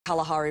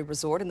Kalahari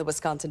Resort in the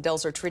Wisconsin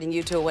Dells are treating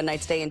you to a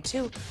one-night stay and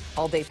 2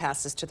 all-day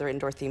passes to their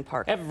indoor theme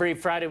park. Every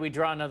Friday we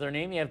draw another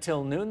name. You have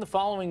till noon the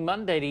following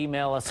Monday to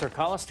email us or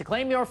call us to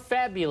claim your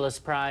fabulous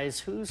prize.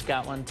 Who's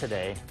got one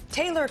today?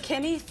 Taylor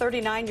Kinney,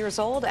 39 years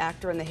old,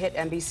 actor in the hit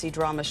NBC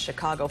drama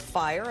Chicago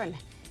Fire, and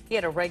he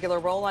had a regular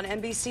role on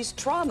NBC's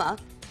Trauma,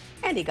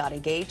 and he got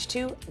engaged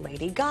to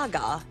Lady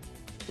Gaga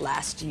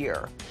last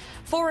year.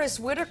 Forrest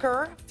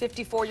Whitaker,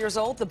 54 years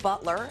old, the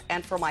butler,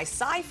 and for my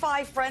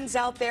sci-fi friends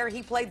out there,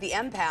 he played the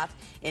empath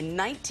in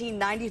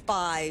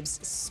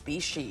 1995's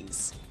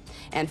Species.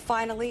 And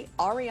finally,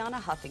 Arianna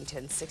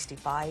Huffington,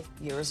 65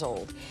 years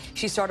old.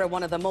 She started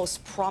one of the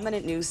most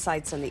prominent news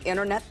sites on the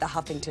internet, the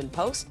Huffington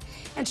Post,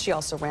 and she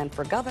also ran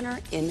for governor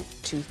in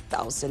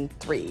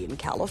 2003 in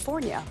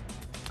California.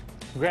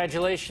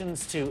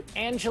 Congratulations to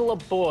Angela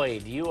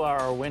Boyd. You are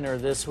our winner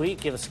this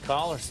week. Give us a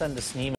call or send us an email.